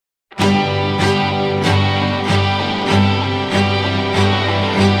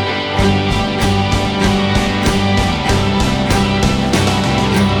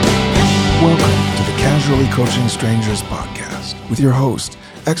Coaching Strangers podcast with your host,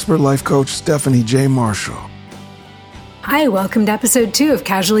 expert life coach Stephanie J. Marshall. Hi, welcome to episode 2 of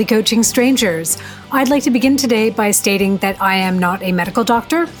Casually Coaching Strangers. I'd like to begin today by stating that I am not a medical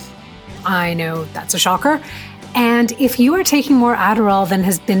doctor. I know that's a shocker. And if you are taking more Adderall than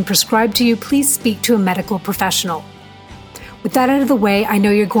has been prescribed to you, please speak to a medical professional. With that out of the way, I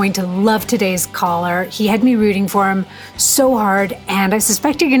know you're going to love today's caller. He had me rooting for him so hard, and I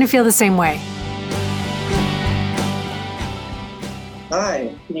suspect you're going to feel the same way.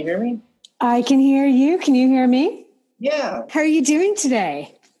 Hi, can you hear me? I can hear you. Can you hear me? Yeah. How are you doing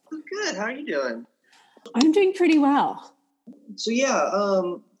today? I'm good. How are you doing? I'm doing pretty well. So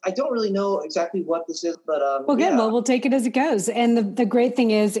I don't really know exactly what this is, but well, good. Well, we'll take it as it goes. And the great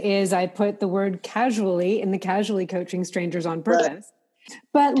thing is I put the word casually in the Casually Coaching Strangers on purpose. Right.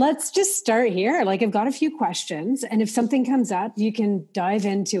 But let's just start here. Like, I've got a few questions, and if something comes up, you can dive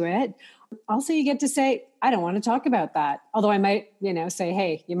into it. Also, you get to say, I don't want to talk about that. Although I might, say,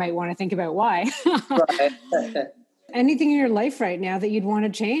 hey, you might want to think about why. Right. Anything in your life right now that you'd want to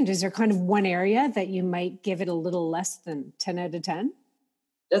change? Is there kind of one area that you might give it a little less than 10 out of 10?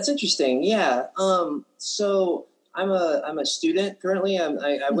 That's interesting. Yeah. So I'm a student currently.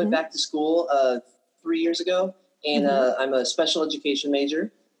 I went back to school 3 years ago, and I'm a special education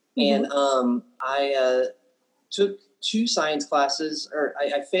major. And I took two science classes, or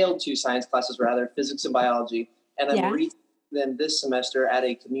I failed two science classes rather, physics and biology. And I'm reading them this semester at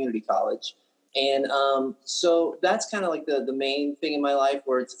a community college. And so that's kind of like the main thing in my life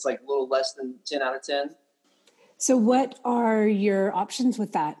where it's like a little less than 10 out of 10. So what are your options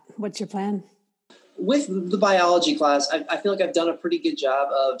with that? What's your plan? With the biology class, I feel like I've done a pretty good job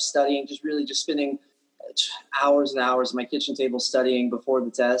of studying, just spending hours and hours at my kitchen table studying before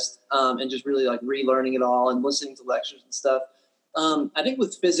the test, and just really like relearning it all and listening to lectures and stuff. I think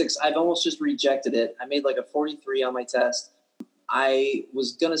with physics, I've almost just rejected it. I made like a 43 on my test. I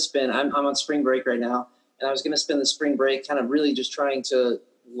was going to spend, I'm on spring break right now, and I was going to spend the spring break kind of really just trying to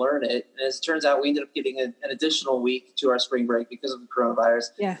learn it. And as it turns out, we ended up getting an additional week to our spring break because of the coronavirus.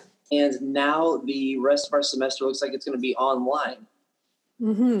 Yeah. And now the rest of our semester looks like it's going to be online.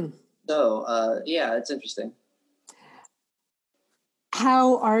 Mm-hmm. So, it's interesting.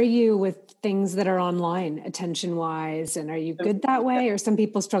 How are you with things that are online, attention-wise? And are you good that way? Or some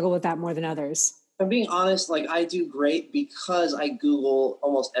people struggle with that more than others? If I'm being honest, like I do great because I Google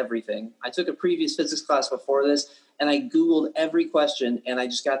almost everything. I took a previous physics class before this, and I Googled every question, and I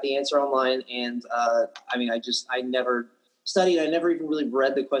just got the answer online. And I never studied. I never even really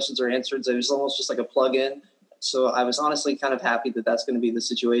read the questions or answers. It was almost just like a plug-in. So I was honestly kind of happy that that's going to be the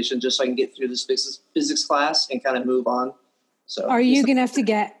situation, just so I can get through this physics class and kind of move on. So, are you going to have to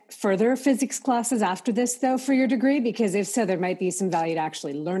get further physics classes after this, though, for your degree? Because if so, there might be some value to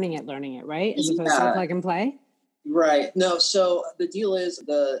actually learning it, right? As opposed to plug and play? Right. No, so the deal is and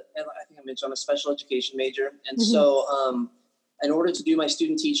I think I mentioned I'm a special education major. And so in order to do my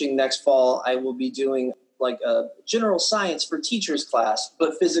student teaching next fall, I will be doing like a general science for teachers class,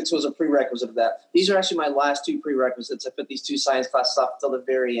 but physics was a prerequisite of that. These are actually my last two prerequisites. I put these two science classes off until the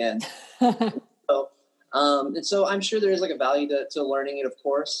very end. And so I'm sure there is like a value to learning it, of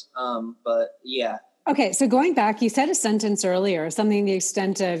course. But yeah. Okay. So going back, you said a sentence earlier, something to the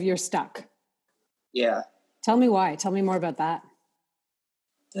extent of you're stuck. Yeah. Tell me why. Tell me more about that.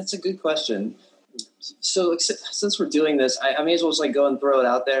 That's a good question. So since we're doing this, I may as well just like go and throw it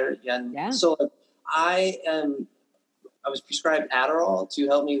out there. And so I was prescribed Adderall to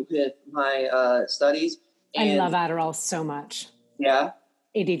help me with my studies. And I love Adderall so much. Yeah.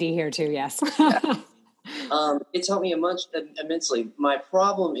 ADD here too. Yes. Yeah. It's helped me immensely. My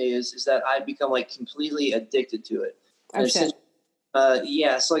problem is that I've become like completely addicted to it. Oh, shit.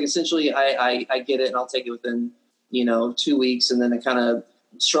 So like essentially I get it and I'll take it within, 2 weeks, and then I kind of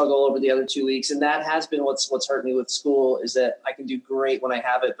struggle over the other 2 weeks. And that has been what's hurt me with school, is that I can do great when I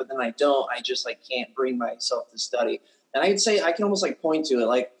have it, but then I don't. I just like can't bring myself to study. And I could say I can almost like point to it.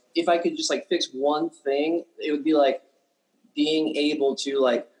 Like if I could just like fix one thing, it would be like being able to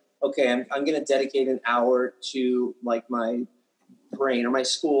like, okay, I'm going to dedicate an hour to like my brain or my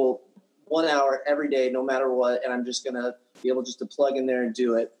school, 1 hour every day, no matter what. And I'm just going to be able just to plug in there and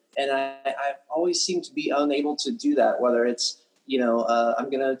do it. And I've always seemed to be unable to do that, whether it's, I'm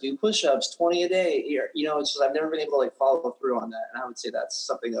going to do push-ups 20 a day. It's just, I've never been able to like follow through on that. And I would say that's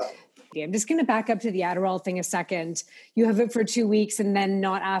something that I'm just going to back up to the Adderall thing a second. You have it for 2 weeks and then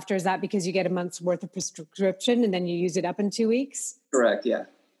not after. Is that because you get a month's worth of prescription and then you use it up in 2 weeks? Correct. Yeah.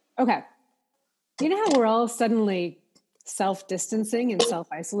 Okay. You know how we're all suddenly self-distancing and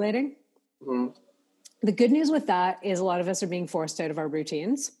self-isolating? Mm-hmm. The good news with that is a lot of us are being forced out of our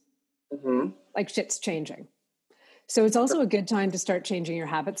routines. Mm-hmm. like shit's changing. So it's also a good time to start changing your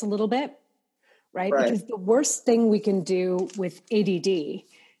habits a little bit, right? Because the worst thing we can do with ADD,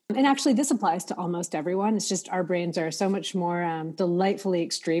 and actually this applies to almost everyone, it's just our brains are so much more delightfully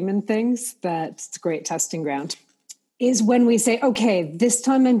extreme in things that it's a great testing ground, is when we say, okay, this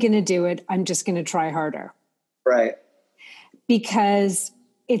time I'm going to do it. I'm just going to try harder. Right. Because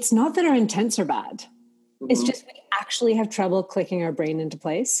it's not that our intents are bad. Mm-hmm. It's just we actually have trouble clicking our brain into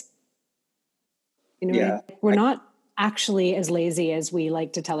place. You know, yeah. We're not actually as lazy as we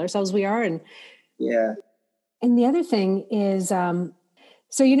like to tell ourselves we are. And the other thing is,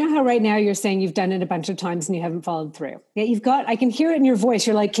 so you know how right now you're saying you've done it a bunch of times and you haven't followed through. Yeah, I can hear it in your voice.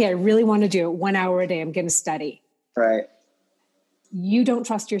 You're like, okay, I really want to do it 1 hour a day. I'm going to study. Right. You don't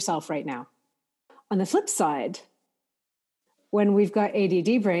trust yourself right now. On the flip side, when we've got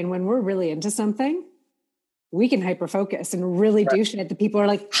ADD brain, when we're really into something, we can hyper-focus and really do shit that people are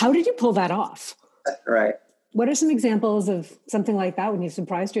like, how did you pull that off? Right. What are some examples of something like that when you've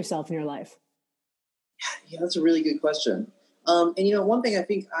surprised yourself in your life? Yeah, that's a really good question. And one thing I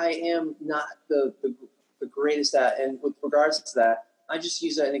think I am not the greatest at, and with regards to that, I just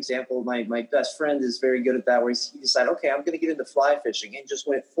use an example. My best friend is very good at that, where he decided, okay, I'm going to get into fly fishing, and just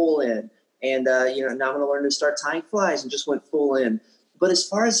went full in. And, now I'm going to learn to start tying flies, and just went full in. But as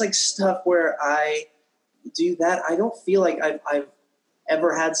far as like stuff where I do that, I don't feel like I've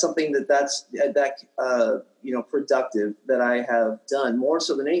ever had something that's productive that I have done. More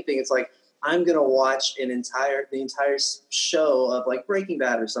so than anything, it's like, I'm going to watch the entire show of like Breaking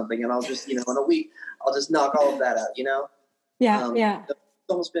Bad or something. And I'll just, in a week, I'll just knock all of that out, Yeah. It's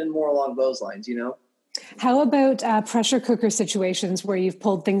almost been more along those lines, How about pressure cooker situations where you've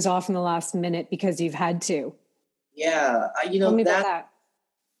pulled things off in the last minute because you've had to? Yeah. Tell me about that.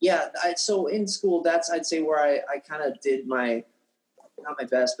 Yeah. So in school, I'd say where I kind of did not my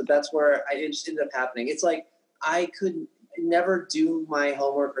best, but that's where it just ended up happening. It's like, I could never do my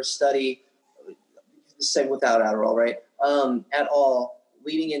homework or study, say without Adderall, right? At all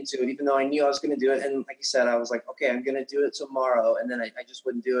leading into it, even though I knew I was going to do it. And like you said, I was like, okay, I'm going to do it tomorrow. And then I just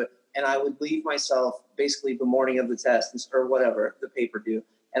wouldn't do it. And I would leave myself basically the morning of the test or whatever the paper due.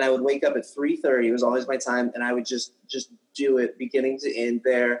 And I would wake up at 3:30. It was always my time. And I would just do it beginning to end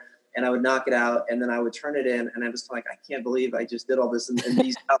there. And I would knock it out. And then I would turn it in. And I was like, I can't believe I just did all this. And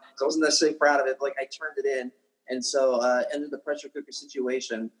these, I wasn't necessarily proud of it. But like I turned it in. And so in the pressure cooker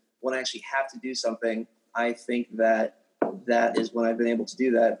situation, when I actually have to do something, I think that is when I've been able to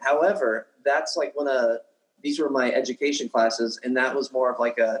do that. However, that's like these were my education classes, and that was more of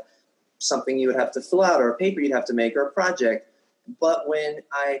like something you would have to fill out, or a paper you'd have to make, or a project. But when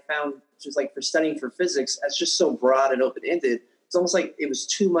I found just like for studying for physics, that's just so broad and open-ended. It's almost like it was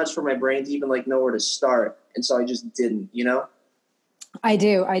too much for my brain to even like know where to start. And so I just didn't, I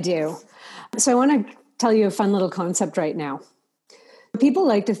do. So I want to tell you a fun little concept right now. People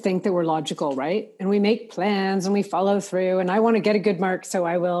like to think that we're logical, right? And we make plans and we follow through, and I want to get a good mark, so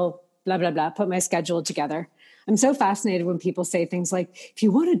I will blah, blah, blah, put my schedule together. I'm so fascinated when people say things like, if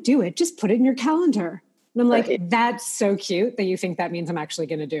you want to do it, just put it in your calendar. And I'm like, that's so cute that you think that means I'm actually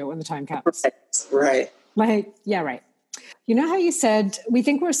going to do it when the time comes. Right. Like, yeah, right. You know how you said, we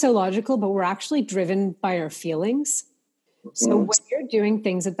think we're so logical, but we're actually driven by our feelings. So when you're doing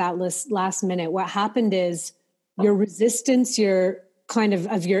things at that last minute, what happened is your resistance, your kind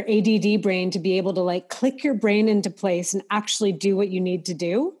of your ADD brain to be able to like click your brain into place and actually do what you need to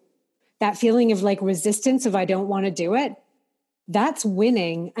do. That feeling of like resistance of I don't want to do it. That's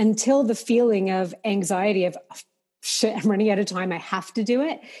winning until the feeling of anxiety of shit, I'm running out of time. I have to do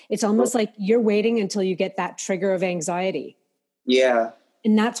it. It's almost like you're waiting until you get that trigger of anxiety. Yeah.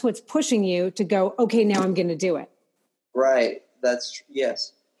 And that's what's pushing you to go, okay, now I'm going to do it. Right.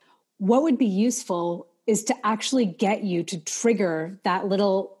 Yes. What would be useful is to actually get you to trigger that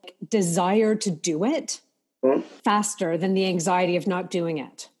little desire to do it faster than the anxiety of not doing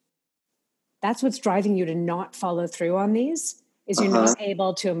it. That's what's driving you to not follow through on these, is you're not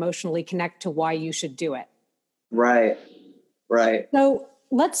able to emotionally connect to why you should do it. Right. So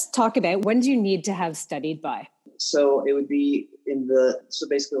let's talk about, when do you need to have studied by? So it would be so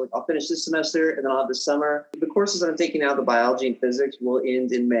basically like I'll finish this semester and then I'll have the summer. The courses that I'm taking now, the biology and physics, will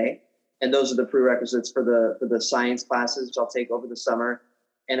end in May. And those are the prerequisites for the science classes, which I'll take over the summer.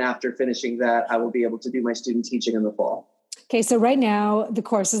 And after finishing that, I will be able to do my student teaching in the fall. Okay. So right now, the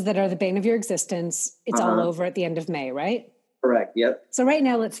courses that are the bane of your existence, it's all over at the end of May, right? Correct. Yep. So right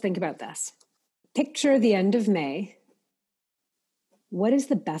now, let's think about this. Picture the end of May. What is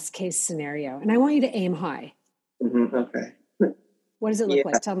the best case scenario? And I want you to aim high. Okay. What does it look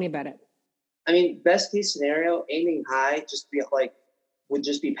like? Tell me about it. I mean, best case scenario, aiming high, just be like would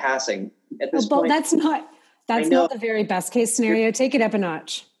just be passing at this But point. that's not the very best case scenario. Take it up a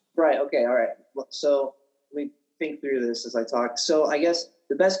notch. Right. Okay. All right. So let me think through this as I talk. So I guess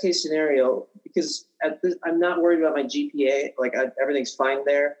the best case scenario, because I'm not worried about my GPA. Like everything's fine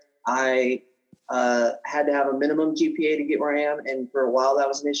there. I had to have a minimum GPA to get where I am. And for a while that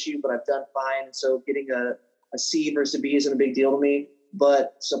was an issue, but I've done fine. So getting a C versus a B isn't a big deal to me.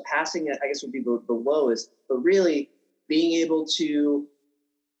 But so passing it, I guess, would be the lowest. But really being able to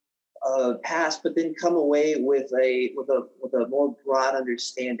pass, but then come away with a more broad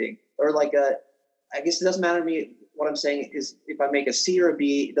understanding, or I guess it doesn't matter to me. What I'm saying is, if I make a C or a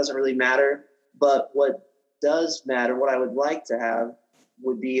B, it doesn't really matter. But what does matter, what I would like to have,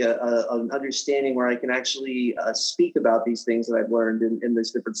 would be an understanding where I can actually speak about these things that I've learned in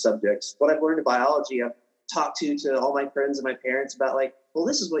these different subjects. What I've learned in biology, I've talked to all my friends and my parents about, like, well,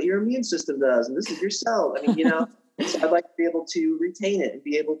 this is what your immune system does, and this is your cell. I mean, so I'd like to be able to retain it and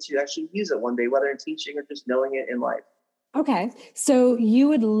be able to actually use it one day, whether in teaching or just knowing it in life. Okay. So you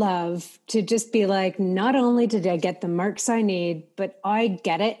would love to just be like, not only did I get the marks I need, but I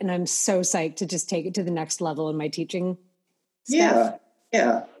get it. And I'm so psyched to just take it to the next level in my teaching stuff.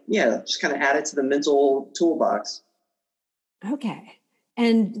 Yeah. Just kind of add it to the mental toolbox. Okay.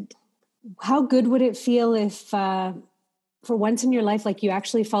 And how good would it feel if, for once in your life, like you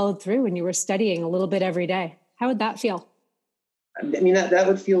actually followed through and you were studying a little bit every day? How would that feel? I mean, that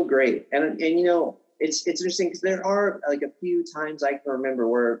would feel great. And it's interesting because there are like a few times I can remember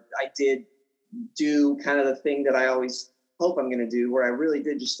where I did do kind of the thing that I always hope I'm going to do, where I really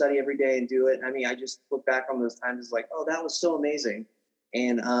did just study every day and do it. I mean, I just look back on those times as like, oh, that was so amazing.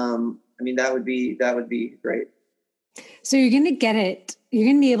 And I mean, that would be great. So you're going to get it. You're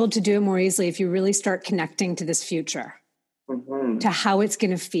going to be able to do it more easily if you really start connecting to this future, to how it's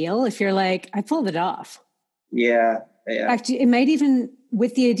going to feel. If you're like, I pulled it off. Yeah. In fact, it might even,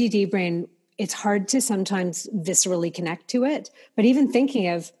 with the ADD brain, it's hard to sometimes viscerally connect to it. But even thinking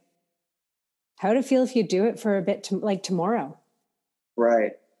of how would it feel if you do it for a bit, like tomorrow?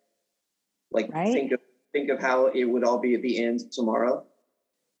 Right. Like, right? Think of how it would all be at the end tomorrow.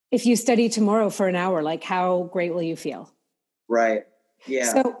 If you study tomorrow for an hour, like how great will you feel? Right.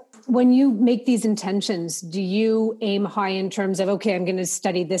 Yeah. So when you make these intentions, do you aim high in terms of, okay, I'm going to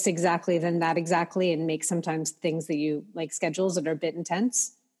study this exactly, then that exactly, and make sometimes things that you like schedules that are a bit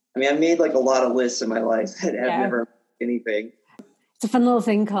intense? I mean, I made like a lot of lists in my life that have never anything. It's a fun little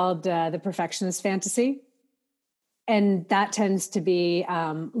thing called the perfectionist fantasy. And that tends to be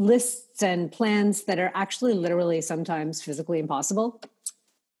lists and plans that are actually literally sometimes physically impossible.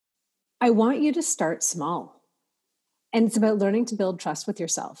 I want you to start small. And it's about learning to build trust with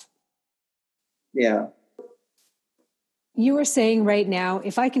yourself. Yeah. You are saying right now,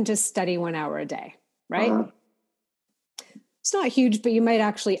 if I can just study 1 hour a day, right? Uh-huh. It's not huge, but you might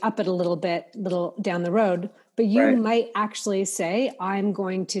actually up it a little down the road. But you might actually say, I'm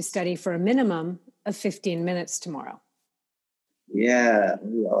going to study for a minimum of 15 minutes tomorrow. Yeah.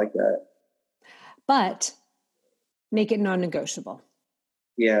 Ooh, I like that. But make it non-negotiable.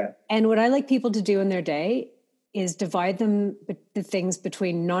 Yeah. And what I like people to do in their day is divide the things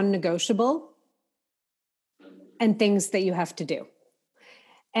between non-negotiable and things that you have to do.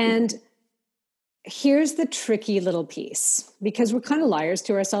 And here's the tricky little piece, because we're kind of liars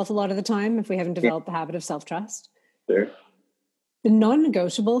to ourselves a lot of the time if we haven't developed the habit of self-trust. Sure. The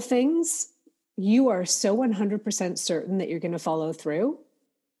non-negotiable things, you are so 100% certain that you're going to follow through.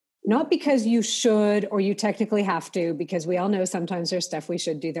 Not because you should or you technically have to, because we all know sometimes there's stuff we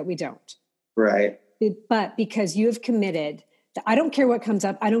should do that we don't. Right. But because you have committed that I don't care what comes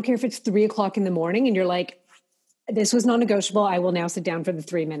up. I don't care if it's 3 o'clock in the morning and you're like, this was non-negotiable. I will now sit down for the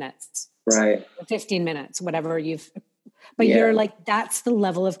 3 minutes. Right. 15 minutes, whatever you're like, that's the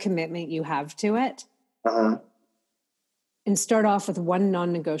level of commitment you have to it. Uh-huh. And start off with one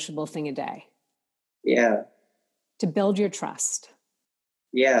non-negotiable thing a day. Yeah. To build your trust.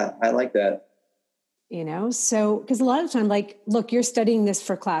 Yeah. I like that. So, because a lot of time, like, look, you're studying this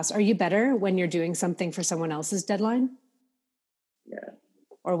for class. Are you better when you're doing something for someone else's deadline? Yeah.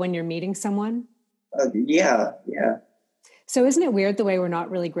 Or when you're meeting someone? Yeah. So isn't it weird the way we're not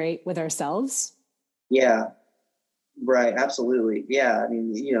really great with ourselves? Yeah. Right. Absolutely. Yeah. I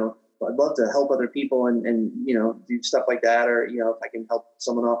mean, I'd love to help other people and do stuff like that. Or, if I can help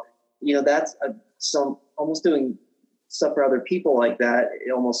someone else, that's almost doing stuff for other people like that.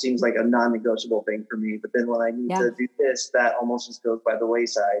 It almost seems like a non-negotiable thing for me. But then when I need to do this, that almost just goes by the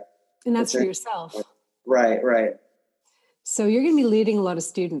wayside. And that's for yourself. Right. So you're going to be leading a lot of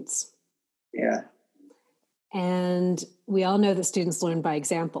students. Yeah. And we all know that students learn by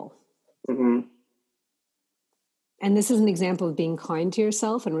example. Mm-hmm. And this is an example of being kind to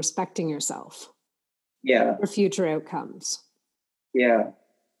yourself and respecting yourself. Yeah. For future outcomes. Yeah.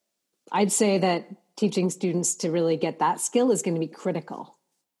 I'd say that teaching students to really get that skill is going to be critical.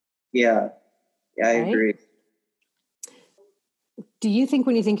 Yeah. Yeah, I agree. Do you think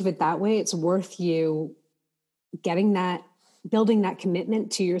when you think of it that way, it's worth you getting that, building that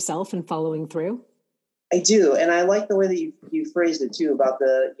commitment to yourself and following through? I do. And I like the way that you phrased it too, about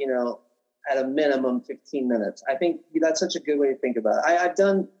the, at a minimum 15 minutes. I think that's such a good way to think about it. I've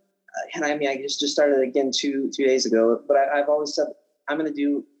done, and I mean, I just started again two days ago, but I've always said I'm going to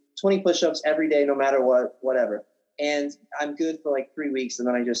do 20 push-ups every day, no matter what, whatever. And I'm good for like 3 weeks, and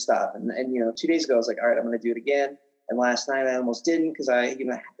then I just stop. And 2 days ago, I was like, all right, I'm going to do it again. And last night I almost didn't, because I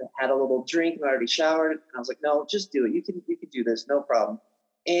had a little drink and I already showered. And I was like, no, just do it. You can do this, no problem.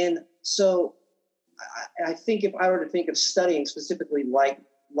 And so I think if I were to think of studying specifically like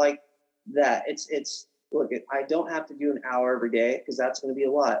that, it's look, I don't have to do an hour every day, because that's going to be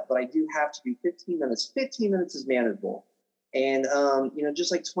a lot, but I do have to do 15 minutes. 15 minutes is manageable. And,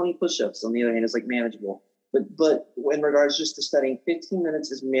 just like 20 push-ups on the other hand is like manageable. But in regards just to studying, 15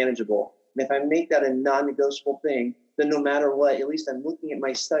 minutes is manageable. And if I make that a non-negotiable thing, then no matter what, at least I'm looking at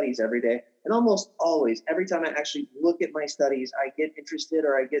my studies every day. And almost always, every time I actually look at my studies, I get interested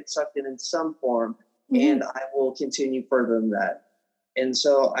or I get sucked in some form, and I will continue further than that. And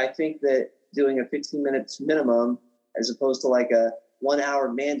so I think that doing a 15 minutes minimum, as opposed to like a 1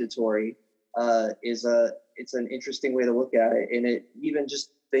 hour mandatory, it's an interesting way to look at it. And it, even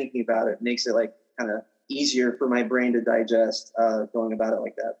just thinking about it, makes it like kind of easier for my brain to digest going about it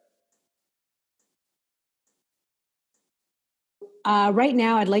like that. Right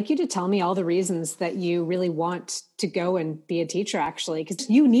now, I'd like you to tell me all the reasons that you really want to go and be a teacher, actually, because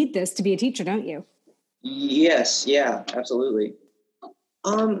you need this to be a teacher, don't you? Yes. Yeah, absolutely.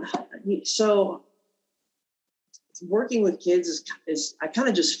 So working with kids is I kind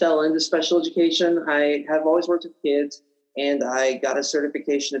of just fell into special education. I have always worked with kids, and I got a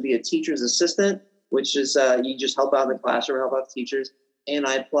certification to be a teacher's assistant, which is you just help out in the classroom, help out the teachers. And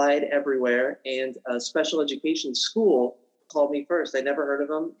I applied everywhere, and a special education school called me first. I never heard of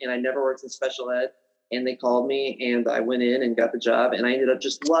them, and I never worked in special ed. And they called me, and I went in and got the job, and I ended up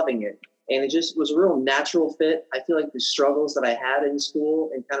just loving it. And it just was a real natural fit. I feel like the struggles that I had in school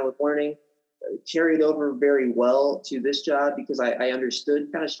and kind of with learning carried over very well to this job, because I understood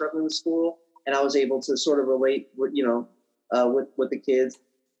kind of struggling with school, and I was able to sort of relate with, with the kids.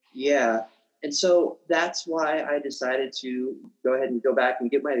 Yeah. And so that's why I decided to go ahead and go back and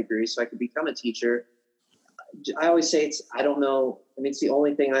get my degree so I could become a teacher. I always say I don't know. I mean, it's the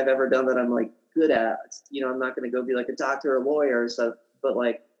only thing I've ever done that I'm like good at. I'm not going to go be like a doctor or a lawyer or stuff, but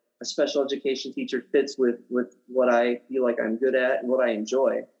like a special education teacher fits with what I feel like I'm good at and what I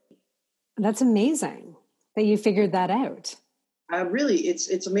enjoy. That's amazing that you figured that out.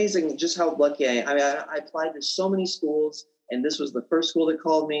 It's amazing just how lucky I am. I mean, I applied to so many schools, and this was the first school that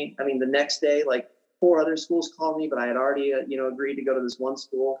called me. I mean, the next day, like 4 other schools called me, but I had already, agreed to go to this one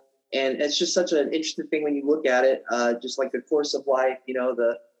school. And it's just such an interesting thing when you look at it, just like the course of life,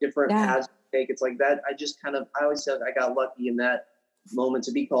 the different paths you take. It's like that. I always said I got lucky in that moment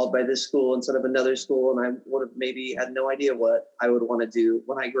to be called by this school instead of another school. And I would have maybe had no idea what I would want to do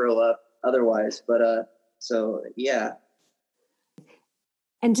when I grow up otherwise. But so, yeah.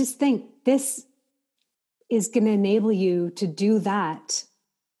 And just think, this is going to enable you to do that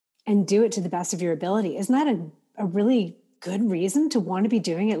and do it to the best of your ability. Isn't that a really good reason to want to be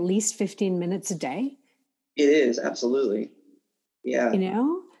doing at least 15 minutes a day? It is, absolutely. Yeah.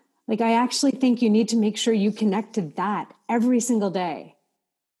 Like I actually think you need to make sure you connect to that every single day.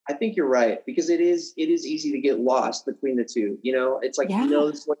 I think you're right, because it is easy to get lost between the two. It's like,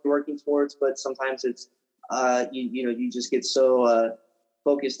 this is what you're working towards, but sometimes it's, you just get so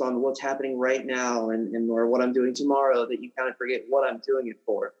focused on what's happening right now and or what I'm doing tomorrow that you kind of forget what I'm doing it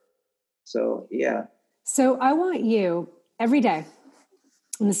for. So, yeah. So I want you every day,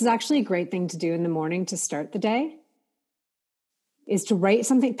 and this is actually a great thing to do in the morning to start the day, is to write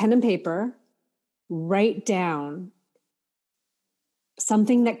something, pen and paper, write down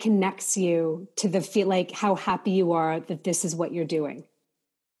something that connects you to the feel, like how happy you are that this is what you're doing.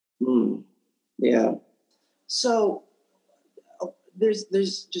 Yeah. So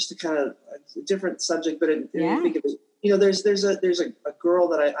there's just a kind of a different subject, but I think of it, there's a girl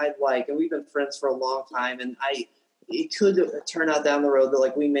that I like, and we've been friends for a long time, and it could turn out down the road that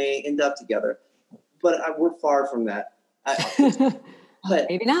like we may end up together, but we're far from that. But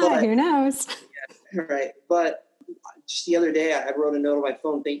maybe not. Who knows? Yeah, right. But just the other day, I wrote a note on my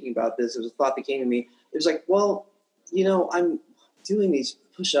phone thinking about this. It was a thought that came to me. It was like, well, I'm doing these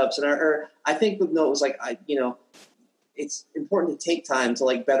push-ups, and I think the note was like, it's important to take time to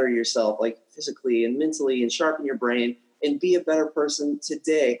like better yourself, like physically and mentally, and sharpen your brain and be a better person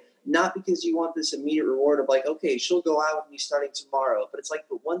today. Not because you want this immediate reward of like, okay, she'll go out with me starting tomorrow, but it's like,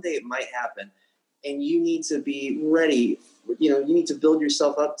 but one day it might happen, and you need to be ready. You need to build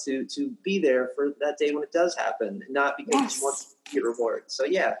yourself up to be there for that day when it does happen, not because you want to get reward. So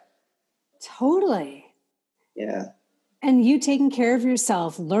yeah. Totally. Yeah. And you taking care of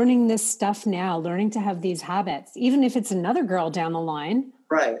yourself, learning this stuff now, learning to have these habits, even if it's another girl down the line.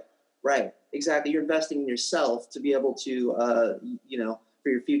 Right. Exactly. You're investing in yourself to be able to, for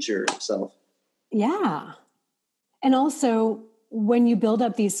your future self. Yeah. And also, when you build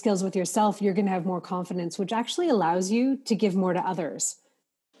up these skills with yourself, you're going to have more confidence, which actually allows you to give more to others.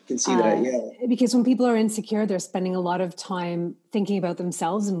 I can see that, yeah. Because when people are insecure, they're spending a lot of time thinking about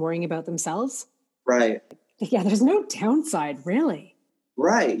themselves and worrying about themselves. Right. Yeah, there's no downside, really.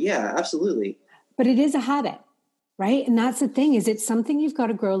 Right. Yeah, absolutely. But it is a habit, right? And that's the thing, is it's something you've got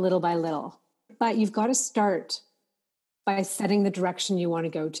to grow little by little. But you've got to start by setting the direction you want to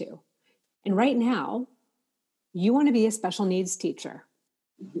go to. And right now, you want to be a special needs teacher.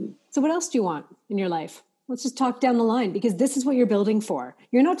 Mm-hmm. So what else do you want in your life? Let's just talk down the line, because this is what you're building for.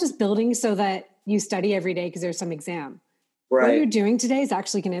 You're not just building so that you study every day because there's some exam. Right. What you're doing today is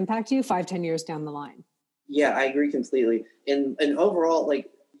actually going to impact you 5-10 years down the line. Yeah, I agree completely. And overall, like,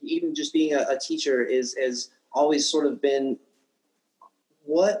 even just being a teacher has always sort of been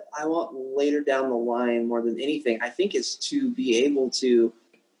what I want later down the line more than anything. I think is to be able to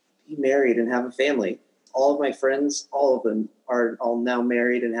be married and have a family. All of my friends, all of them are all now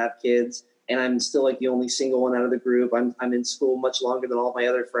married and have kids. And I'm still like the only single one out of the group. I'm in school much longer than all my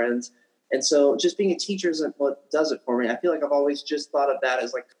other friends. And so just being a teacher isn't what does it for me. I feel like I've always just thought of that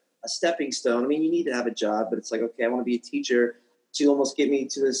as like a stepping stone. I mean, you need to have a job, but it's like, okay, I want to be a teacher to almost get me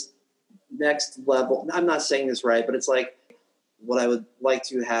to this next level. I'm not saying this right, but it's like what I would like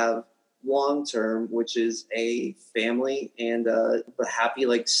to have long-term, which is a family and a happy,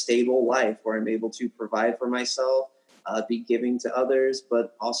 like stable life where I'm able to provide for myself, be giving to others,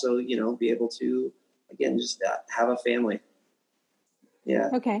 but also, be able to, again, just have a family. Yeah.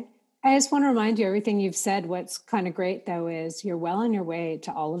 Okay. I just want to remind you, everything you've said, what's kind of great though, is you're well on your way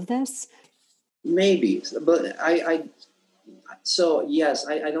to all of this. Maybe, but so yes,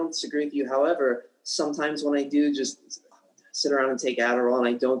 I don't disagree with you. However, sometimes when I do just sit around and take Adderall and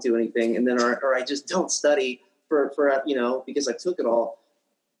I don't do anything, and then, or I just don't study for because I took it all,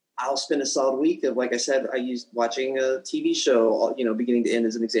 I'll spend a solid week of, like I said, I used watching a TV show, beginning to end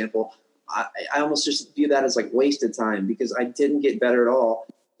as an example. I almost just view that as like wasted time because I didn't get better at all.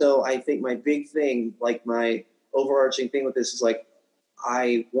 So I think my big thing, like my overarching thing with this is like,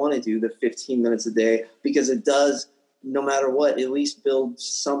 I want to do the 15 minutes a day because it does, no matter what, at least build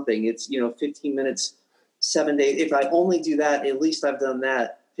something. It's, 15 minutes, 7 days. If I only do that, at least I've done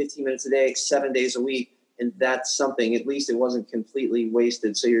that 15 minutes a day, 7 days a week. And that's something, at least it wasn't completely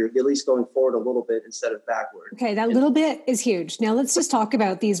wasted. So you're at least going forward a little bit instead of backward. Okay, that little bit is huge. Now let's just talk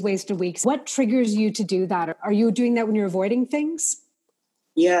about these wasted weeks. What triggers you to do that? Are you doing that when you're avoiding things?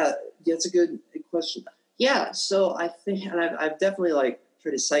 Yeah, that's a good question. Yeah, so I think, and I've definitely like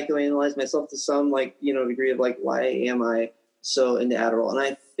tried to psychoanalyze myself to some degree of like, why am I so into Adderall? And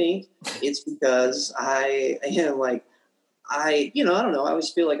I think it's because I am like, I don't know. I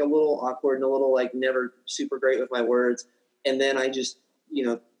always feel like a little awkward and a little like never super great with my words. And then I just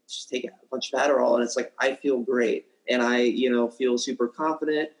take a bunch of Adderall and it's like, I feel great. And I, feel super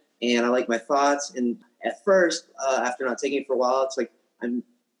confident and I like my thoughts. And at first, after not taking it for a while, it's like, I'm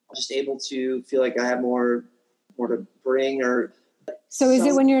just able to feel like I have more to bring or. So is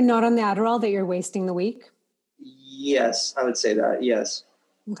it when you're not on the Adderall that you're wasting the week? Yes, I would say that. Yes.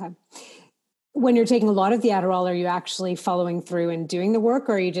 Okay. When you're taking a lot of the Adderall, are you actually following through and doing the work,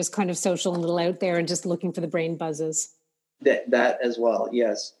 or are you just kind of social and a little out there and just looking for the brain buzzes? That as well.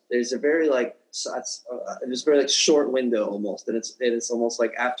 Yes. There's a very there's very short window almost. And it's almost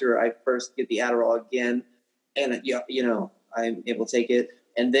like after I first get the Adderall again and I'm able to take it.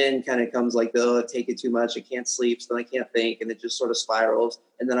 And then kind of comes like, I take it too much. I can't sleep. So then I can't think. And it just sort of spirals.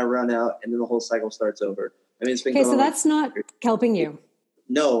 And then I run out and then the whole cycle starts over. I mean, it's been okay. So that's not helping you.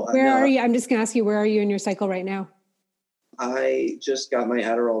 No. Where are you? I'm just going to ask you, where are you in your cycle right now? I just got my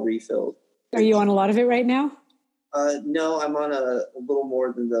Adderall refilled. Are you on a lot of it right now? No, I'm on a little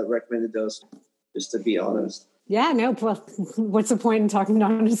more than the recommended dose, just to be honest. Yeah, no. Well, what's the point in talking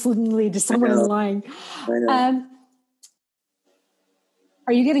honestly to someone and lying? I know.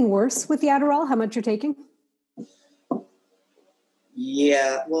 Are you getting worse with the Adderall? How much you're taking?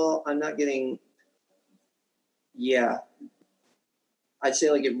 Yeah, well, I'm not getting. Yeah, I'd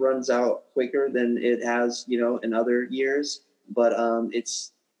say like it runs out quicker than it has, in other years, but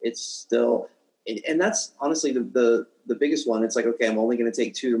it's still, and that's honestly the biggest one. It's like, okay, I'm only going to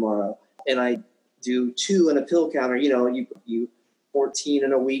take 2 tomorrow, and I do 2 in a pill counter. You 14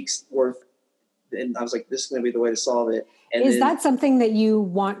 in a week's worth, and I was like, this is going to be the way to solve it. And is that something that you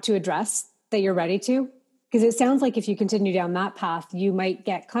want to address, that you're ready to? Because it sounds like if you continue down that path, you might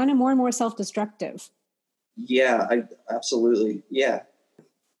get kind of more and more self-destructive. Yeah, absolutely. Yeah.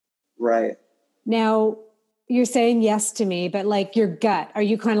 Right. Now, you're saying yes to me, but like your gut, are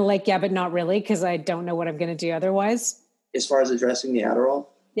you kind of like, yeah, but not really, because I don't know what I'm going to do otherwise? As far as addressing the Adderall?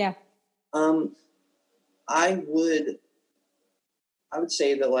 Yeah. I would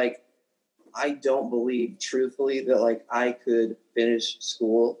say that, like, I don't believe truthfully that like I could finish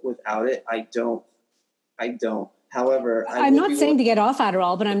school without it. I don't. However, I'm not saying to get off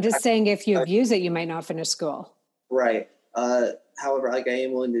Adderall, but I'm just saying if you abuse it, you might not finish school. Right. However, like I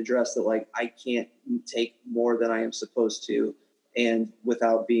am willing to address that, like I can't take more than I am supposed to, and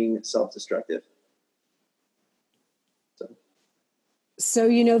without being self-destructive. So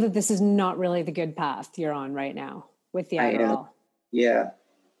you know that this is not really the good path you're on right now with the Adderall. Yeah.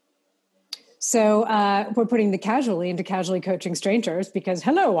 So we're putting the casually into casually coaching strangers because,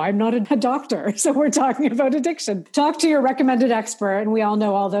 hello, I'm not a doctor. So we're talking about addiction. Talk to your recommended expert, and we all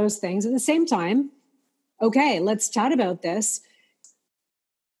know all those things. At the same time, okay, let's chat about this.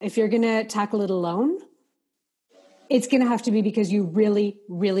 If you're going to tackle it alone, it's going to have to be because you really,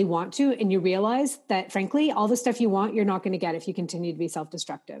 really want to, and you realize that, frankly, all the stuff you want, you're not going to get if you continue to be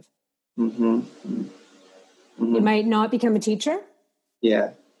self-destructive. Mm-hmm. Mm-hmm. You might not become a teacher.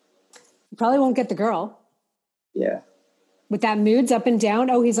 Yeah. You probably won't get the girl. Yeah. With that mood's up and down.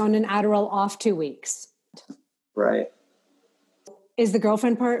 Oh, he's on an Adderall off 2 weeks. Right. Is the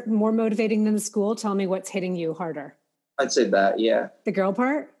girlfriend part more motivating than the school? Tell me what's hitting you harder. I'd say that, yeah. The girl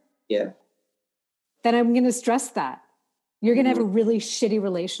part? Yeah. Then I'm going to stress that. You're going to have a really shitty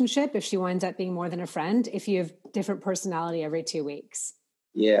relationship if she winds up being more than a friend, if you have different personality every 2 weeks.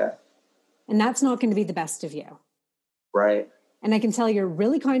 Yeah. And that's not going to be the best of you. Right. And I can tell you're a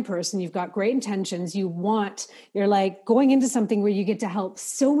really kind person. You've got great intentions. You're like going into something where you get to help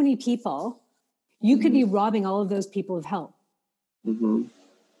so many people. You could be robbing all of those people of help. Mm-hmm.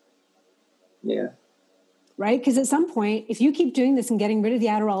 Yeah. Right? Because at some point, if you keep doing this and getting rid of the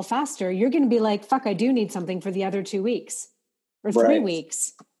Adderall faster, you're going to be like, fuck, I do need something for the other 2 weeks or 3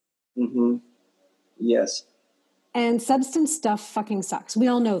 weeks. Mm-hmm. Yes. And substance stuff fucking sucks. We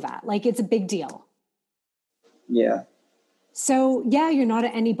all know that. Like, it's a big deal. Yeah. So yeah, you're not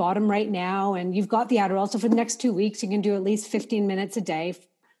at any bottom right now, and you've got the Adderall. So for the next 2 weeks, you can do at least 15 minutes a day.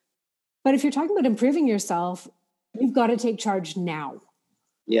 But if you're talking about improving yourself, you've got to take charge now.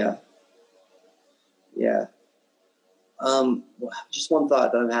 Yeah. Yeah. Just one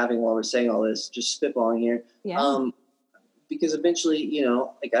thought that I'm having while we're saying all this, just spitballing here. Yeah. Because eventually,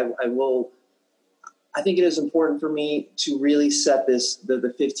 like I think it is important for me to really set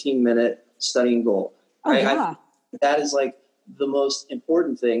the 15-minute studying goal. Oh, yeah. That is like the most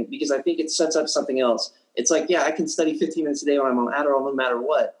important thing, because I think it sets up something else. It's like, yeah, I can study 15 minutes a day when I'm on Adderall no matter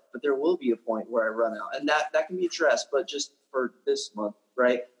what, but there will be a point where I run out, and that can be addressed, but just for this month,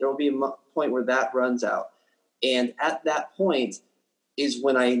 right? There will be a point where that runs out. And at that point is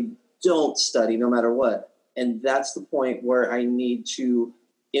when I don't study no matter what. And that's the point where I need to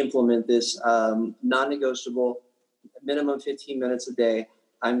implement this non-negotiable minimum 15 minutes a day.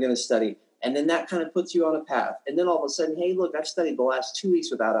 I'm going to study. And then that kind of puts you on a path. And then all of a sudden, hey, look, I've studied the last 2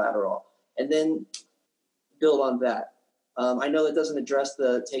 weeks without Adderall. And then build on that. I know that doesn't address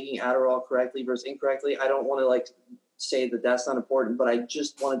the taking Adderall correctly versus incorrectly. I don't want to say that that's not important, but I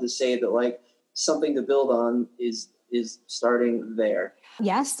just wanted to say that something to build on is starting there.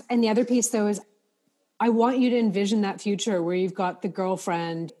 Yes. And the other piece though is I want you to envision that future where you've got the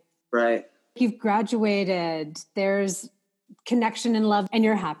girlfriend. Right. You've graduated, there's connection and love, and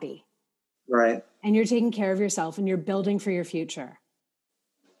you're happy. Right. And you're taking care of yourself and you're building for your future.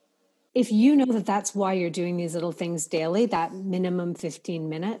 If you know that that's why you're doing these little things daily, that minimum 15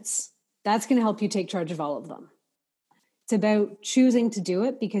 minutes, that's going to help you take charge of all of them. It's about choosing to do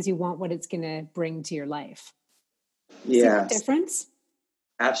it because you want what it's going to bring to your life. Yeah. See the difference?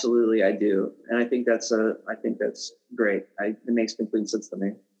 Absolutely, I do. And I think that's great. It makes complete sense to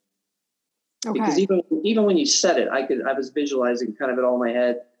me. Okay. Because even when you said it, I was visualizing kind of it all in my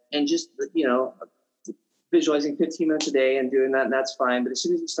head, and just, visualizing 15 minutes a day and doing that, and that's fine. But as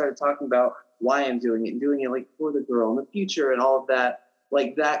soon as you started talking about why I'm doing it and doing it for the girl in the future and all of that,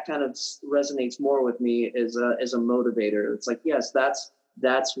 that kind of resonates more with me as a motivator. It's like, yes, that's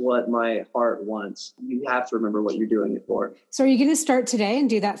That's what my heart wants. You have to remember what you're doing it for. So are you going to start today and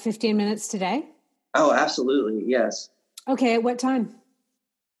do that 15 minutes today? Oh, absolutely. Yes. Okay. At what time?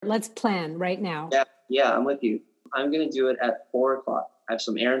 Let's plan right now. Yeah, I'm with you. I'm going to do it at 4:00. I have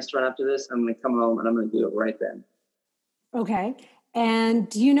some errands to run after this. I'm going to come home and I'm going to do it right then. Okay. And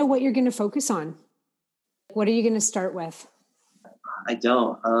do you know what you're going to focus on? What are you going to start with? I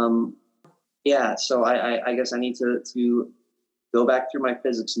don't. Yeah, so I guess I need to go back through my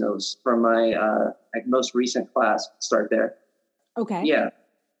physics notes from my most recent class. Start there. Okay. Yeah.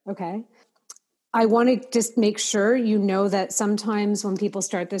 Okay. I want to just make sure you know that sometimes when people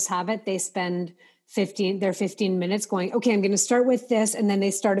start this habit, they spend 15 minutes going, okay, I'm going to start with this. And then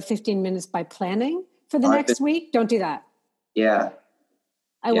they start a 15 minutes by planning for the next week. Don't do that. Yeah.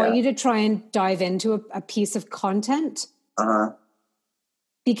 I want you to try and dive into a piece of content.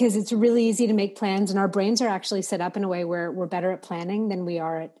 Because it's really easy to make plans, and our brains are actually set up in a way where we're better at planning than we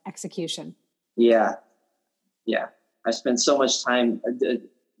are at execution. Yeah. I spend so much time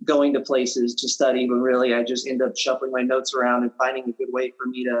going to places to study when really I just end up shuffling my notes around and finding a good way for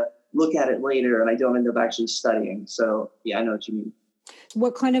me to look at it later, and I don't end up actually studying. So yeah, I know what you mean.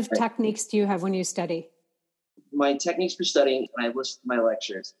 What kind of techniques do you have when you study? My techniques for studying, I listen to my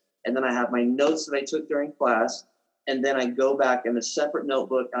lectures, and then I have my notes that I took during class. And then I go back in a separate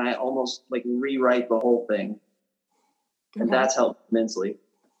notebook and I almost like rewrite the whole thing. And that's helped immensely.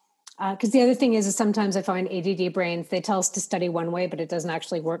 Because the other thing is sometimes I find ADD brains, they tell us to study one way, but it doesn't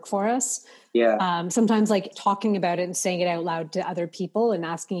actually work for us. Yeah. Sometimes like talking about it and saying it out loud to other people and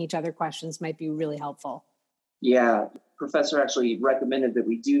asking each other questions might be really helpful. Yeah. Professor actually recommended that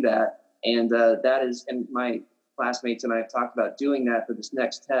we do that. And and my classmates and I have talked about doing that for this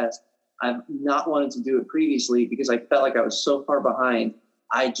next test. I've not wanted to do it previously because I felt like I was so far behind,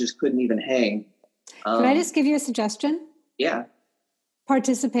 I just couldn't even hang. Can I just give you a suggestion? Yeah.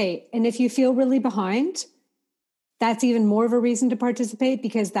 Participate. And if you feel really behind, that's even more of a reason to participate,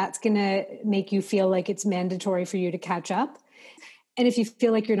 because that's going to make you feel like it's mandatory for you to catch up. And if you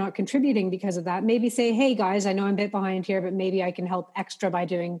feel like you're not contributing because of that, maybe say, hey guys, I know I'm a bit behind here, but maybe I can help extra by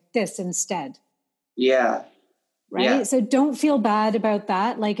doing this instead. Yeah. Right. Yeah. So don't feel bad about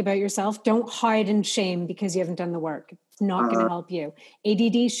that, like about yourself. Don't hide in shame because you haven't done the work. It's not going to help you.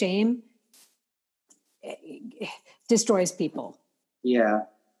 ADD shame destroys people. Yeah.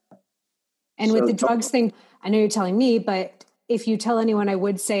 And with the drugs thing, I know you're telling me, but if you tell anyone, I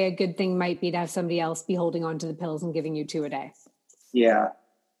would say a good thing might be to have somebody else be holding on to the pills and giving you 2 a day. Yeah.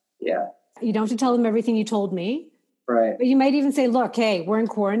 Yeah. You don't have to tell them everything you told me. Right. But you might even say, look, hey, we're in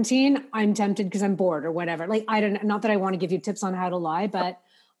quarantine. I'm tempted because I'm bored or whatever. Like, not that I want to give you tips on how to lie, but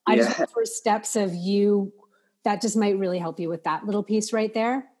I just look for steps of you that just might really help you with that little piece right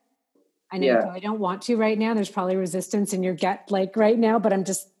there. I know you probably don't want to right now. There's probably resistance in your gut like right now, but I'm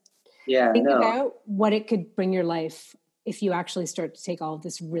just thinking about what it could bring your life if you actually start to take all of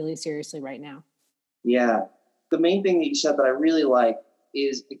this really seriously right now. Yeah. The main thing that you said that I really like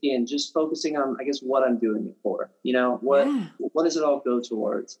is, again, just focusing on, I guess, what I'm doing it for. You know, what does it all go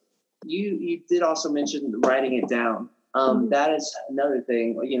towards? You did also mention writing it down. That is another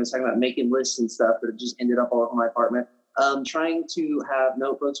thing, you know, talking about making lists and stuff that have just ended up all over my apartment. Trying to have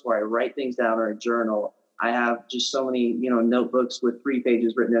notebooks where I write things down, or a journal. I have just so many, you know, notebooks with 3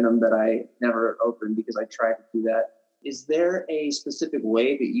 pages written in them that I never open because I tried to do that. Is there a specific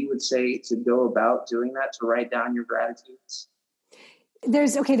way that you would say to go about doing that, to write down your gratitudes?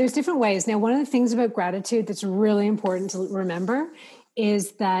 There's different ways. Now, one of the things about gratitude that's really important to remember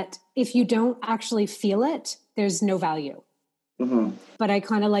is that if you don't actually feel it, there's no value. Mm-hmm. But I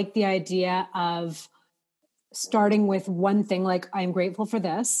kind of like the idea of starting with one thing, like I'm grateful for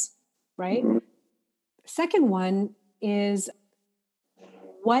this, right? Mm-hmm. Second one is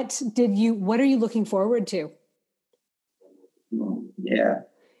what are you looking forward to? Yeah.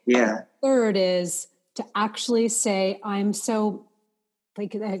 Yeah. Third is to actually say, I'm so,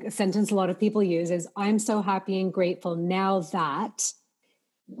 like a sentence a lot of people use is, I'm so happy and grateful now that.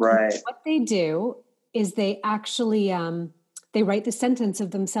 Right. What they do is they actually, they write the sentence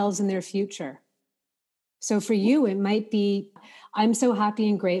of themselves in their future. So for you, it might be, I'm so happy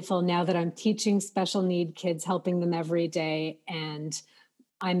and grateful now that I'm teaching special need kids, helping them every day, and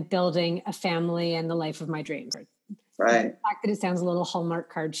I'm building a family and the life of my dreams. Right. The fact that it sounds a little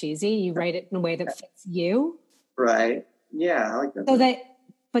Hallmark card cheesy, you write it in a way that fits you. Right. Yeah, I like that.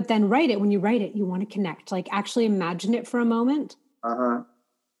 But then when you write it, you want to connect, like actually imagine it for a moment.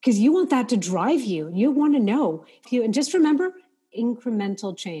 Because you want that to drive you. You want to know. And just remember,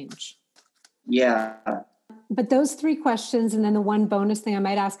 incremental change. Yeah. But those 3 questions, and then the one bonus thing I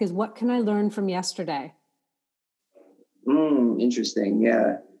might ask is, what can I learn from yesterday? interesting.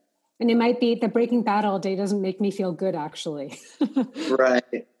 Yeah. And it might be that Breaking Bad all day doesn't make me feel good, actually.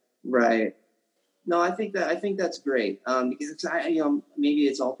 Right. Right. No, I think that's great. Because maybe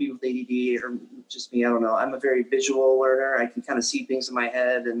it's all people with ADD or just me. I don't know. I'm a very visual learner. I can kind of see things in my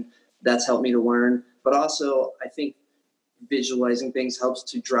head, and that's helped me to learn. But also, I think visualizing things helps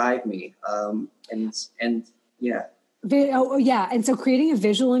to drive me. And yeah. Oh, yeah. And so creating a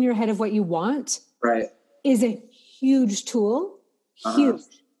visual in your head of what you want is a huge tool. Huge.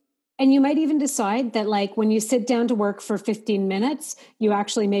 And you might even decide that, like, when you sit down to work for 15 minutes, you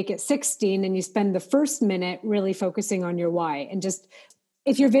actually make it 16 and you spend the first minute really focusing on your why. And just,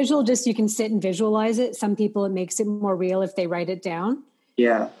 if you're visual, just you can sit and visualize it. Some people, it makes it more real if they write it down.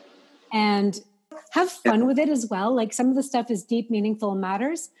 Yeah. And have fun with it as well. Like, some of the stuff is deep, meaningful, and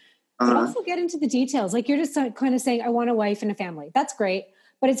matters. But also get into the details. Like, you're just kind of saying, I want a wife and a family. That's great.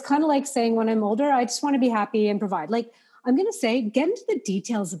 But it's kind of like saying, when I'm older, I just want to be happy and provide. Like, I'm going to say, get into the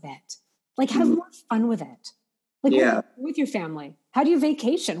details a bit. Like, have more fun with it. Like, with your family. How do you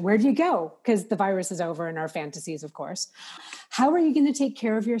vacation? Where do you go? Because the virus is over in our fantasies, of course. How are you going to take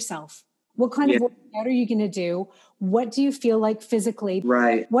care of yourself? What kind of workout are you going to do? What do you feel like physically?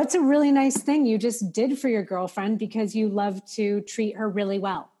 Right. What's a really nice thing you just did for your girlfriend because you love to treat her really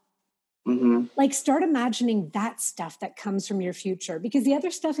well? Mm-hmm. Like, start imagining that stuff that comes from your future, because the other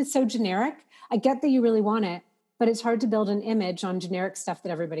stuff is so generic. I get that you really want it, but it's hard to build an image on generic stuff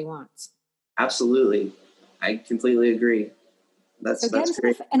that everybody wants. Absolutely. I completely agree. That's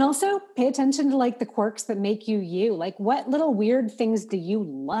great. And also pay attention to, like, the quirks that make you you. Like, what little weird things do you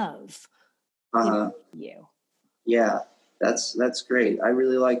love? You. Yeah, that's great. I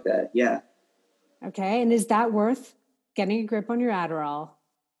really like that. Yeah. Okay. And is that worth getting a grip on your Adderall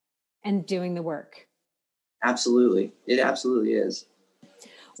and doing the work? Absolutely. It absolutely is.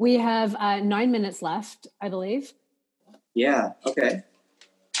 We have 9 minutes left, I believe. Yeah. Okay.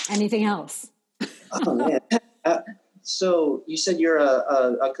 Anything else? Oh man. So you said you're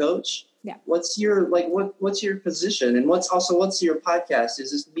a coach. Yeah. What's your what's your position, and what's your podcast?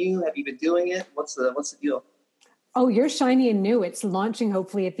 Is this new? Have you been doing it? What's the deal? Oh, you're shiny and new. It's launching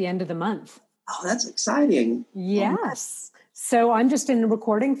hopefully at the end of the month. Oh, that's exciting. Yes. So I'm just in the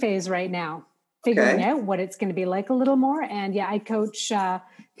recording phase right now, figuring out what it's going to be like a little more. And I coach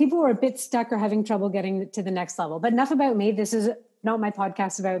people who are a bit stuck or having trouble getting to the next level. But enough about me. This is not my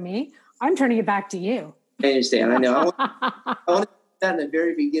podcast about me. I'm turning it back to you. I understand. I know. I want to do that in the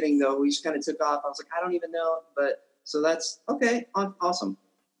very beginning, though. We just kind of took off. I was like, I don't even know. But so that's okay. Awesome.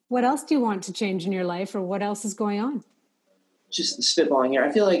 What else do you want to change in your life, or what else is going on? Just spitballing here.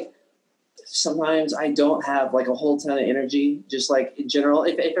 I feel like sometimes I don't have like a whole ton of energy, just like in general.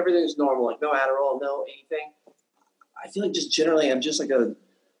 If everything's normal, like no Adderall, no anything, I feel like just generally I'm just like a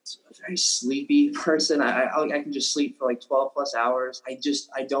very sleepy person. I can just sleep for like 12 plus hours.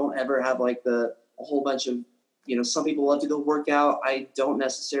 I don't ever have like a whole bunch of, some people love to go work out. I don't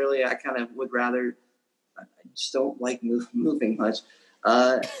necessarily. I kind of would rather. I just don't like moving much.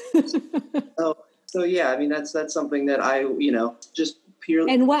 So yeah, I mean that's something that I just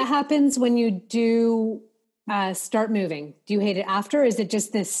purely. And what happens when you do start moving? Do you hate it after? Or is it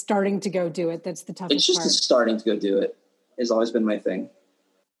just this starting to go do it that's the toughest part? It's just the starting to go do it has always been my thing.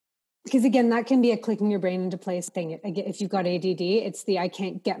 Because again, that can be a clicking your brain into place thing. If you've got ADD, it's the I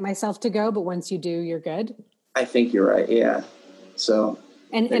can't get myself to go, but once you do, you're good. I think you're right. Yeah. So.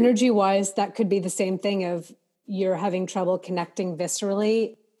 And energy-wise, that could be the same thing of you're having trouble connecting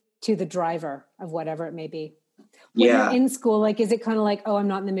viscerally to the driver of whatever it may be. When you're in school, like, is it kind of like, oh, I'm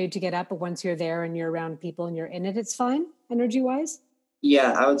not in the mood to get up, but once you're there and you're around people and you're in it, it's fine, energy-wise?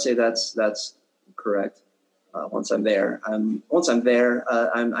 Yeah, I would say that's correct. Once I'm there, I'm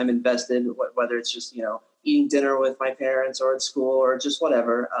invested. Whether it's just eating dinner with my parents or at school or just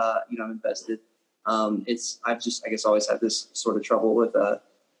whatever, I'm invested. I guess always had this sort of trouble with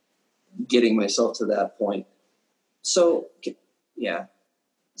getting myself to that point. So yeah.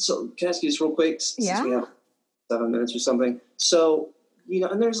 So can I ask you this real quick? Since we have 7 minutes or something. So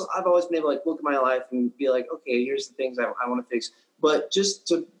and I've always been able to look at my life and be like, okay, here's the things I want to fix. But just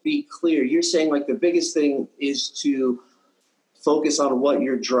to be clear, you're saying the biggest thing is to focus on what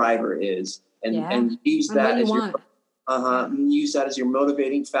your driver is and use that as use that as your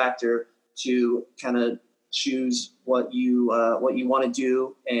motivating factor to kind of choose what you want to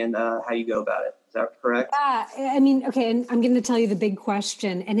do and how you go about it. Is that correct? Yeah. I mean, okay. And I'm going to tell you the big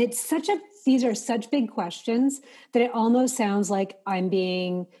question, and these are such big questions that it almost sounds like I'm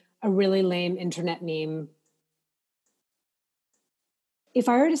being a really lame internet meme. If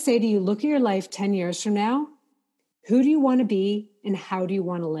I were to say to you, look at your life 10 years from now, who do you want to be and how do you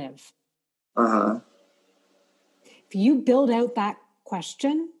want to live? If you build out that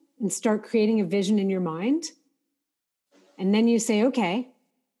question and start creating a vision in your mind, and then you say, okay,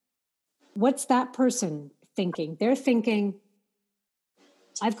 what's that person thinking? They're thinking,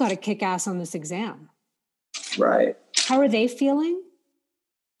 I've got to kick ass on this exam. Right. How are they feeling?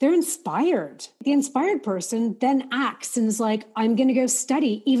 They're inspired. The inspired person then acts and is like, I'm going to go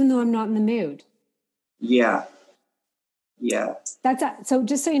study even though I'm not in the mood. Yeah. So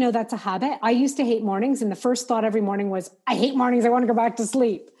just so you know, that's a habit. I used to hate mornings. And the first thought every morning was, I hate mornings. I want to go back to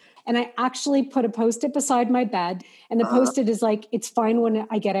sleep. And I actually put a Post-it beside my bed. And the Post-it is like, it's fine when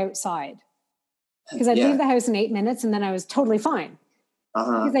I get outside. Because I'd leave the house in 8 minutes and then I was totally fine.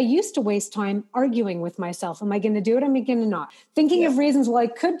 Because I used to waste time arguing with myself. Am I going to do it? Am I going to not? Thinking of reasons why I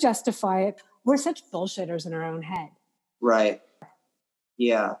could justify it. We're such bullshitters in our own head. Right.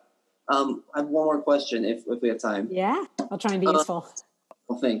 Yeah. I have one more question if we have time. Yeah. I'll try and be useful.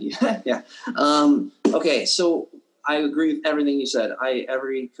 Well, thank you. Yeah. Okay. So I agree with everything you said.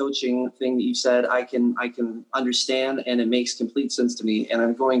 Every coaching thing that you said, I can understand, and it makes complete sense to me. And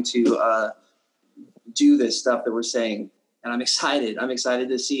I'm going to do this stuff that we're saying. And I'm excited. I'm excited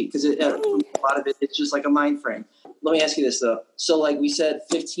to see, because a lot of it, it's just like a mind frame. Let me ask you this though. So like we said,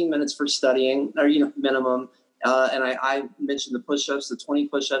 15 minutes for studying, or minimum. And I mentioned the push-ups, the 20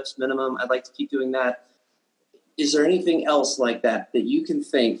 push-ups minimum. I'd like to keep doing that. Is there anything else like that you can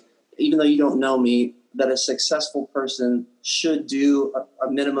think, even though you don't know me, that a successful person should do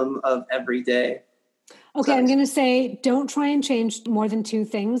a minimum of every day? Okay, I'm going to say, don't try and change more than 2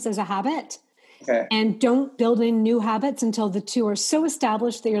 things as a habit. Okay. And don't build in new habits until the 2 are so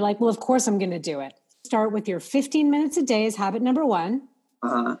established that you're like, well, of course I'm going to do it. Start with your 15 minutes a day as habit number 1.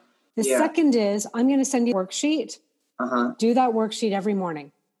 The second is, I'm going to send you a worksheet. Do that worksheet every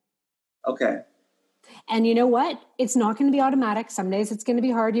morning. Okay. And you know what? It's not going to be automatic. Some days it's going to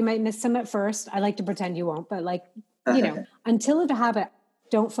be hard. You might miss some at first. I like to pretend you won't, but until it's a habit,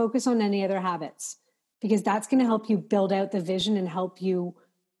 don't focus on any other habits, because that's going to help you build out the vision and help you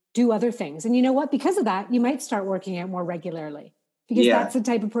do other things. And you know what? Because of that, you might start working out more regularly, because that's the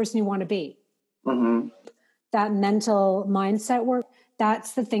type of person you want to be. That mental mindset work,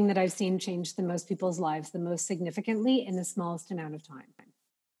 that's the thing that I've seen change the most people's lives the most significantly in the smallest amount of time.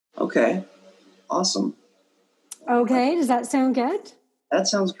 Okay. Awesome. Okay. Does that sound good? That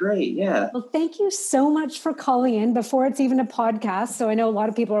sounds great. Yeah. Well, thank you so much for calling in before it's even a podcast. So I know a lot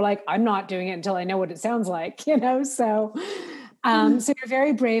of people are like, I'm not doing it until I know what it sounds like, so you're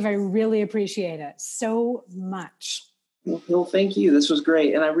very brave. I really appreciate it so much. Well, thank you. This was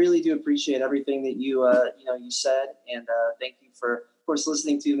great. And I really do appreciate everything that you said. And thank you for, of course,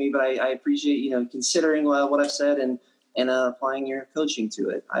 listening to me. But I appreciate, considering what I've said and applying your coaching to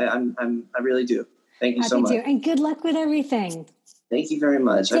it. I really do. Thank you so much. Happy to. And good luck with everything. Thank you very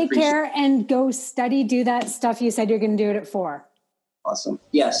much. Take care and go study. Do that stuff you said you're going to do it at 4. Awesome.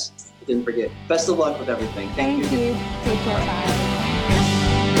 Yes. I didn't forget. Best of luck with everything. Thank you. Take care. Bye.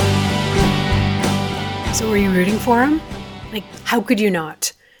 So were you rooting for him? Like, how could you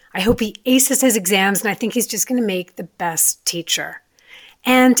not? I hope he aces his exams, and I think he's just going to make the best teacher.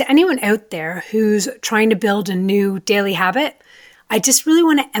 And to anyone out there who's trying to build a new daily habit, I just really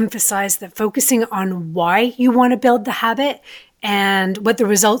want to emphasize that focusing on why you want to build the habit and what the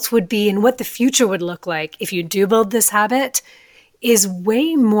results would be and what the future would look like if you do build this habit is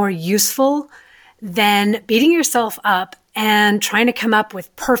way more useful than beating yourself up and trying to come up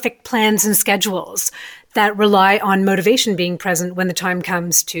with perfect plans and schedules that rely on motivation being present when the time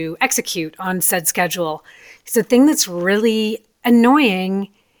comes to execute on said schedule. Because the thing that's really annoying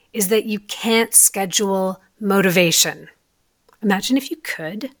is that you can't schedule motivation. Imagine if you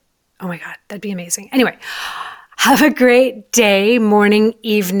could. Oh my God, that'd be amazing. Anyway, have a great day, morning,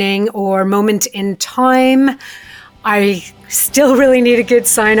 evening, or moment in time. I still really need a good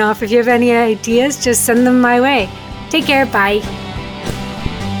sign off. If you have any ideas, just send them my way. Take care. Bye.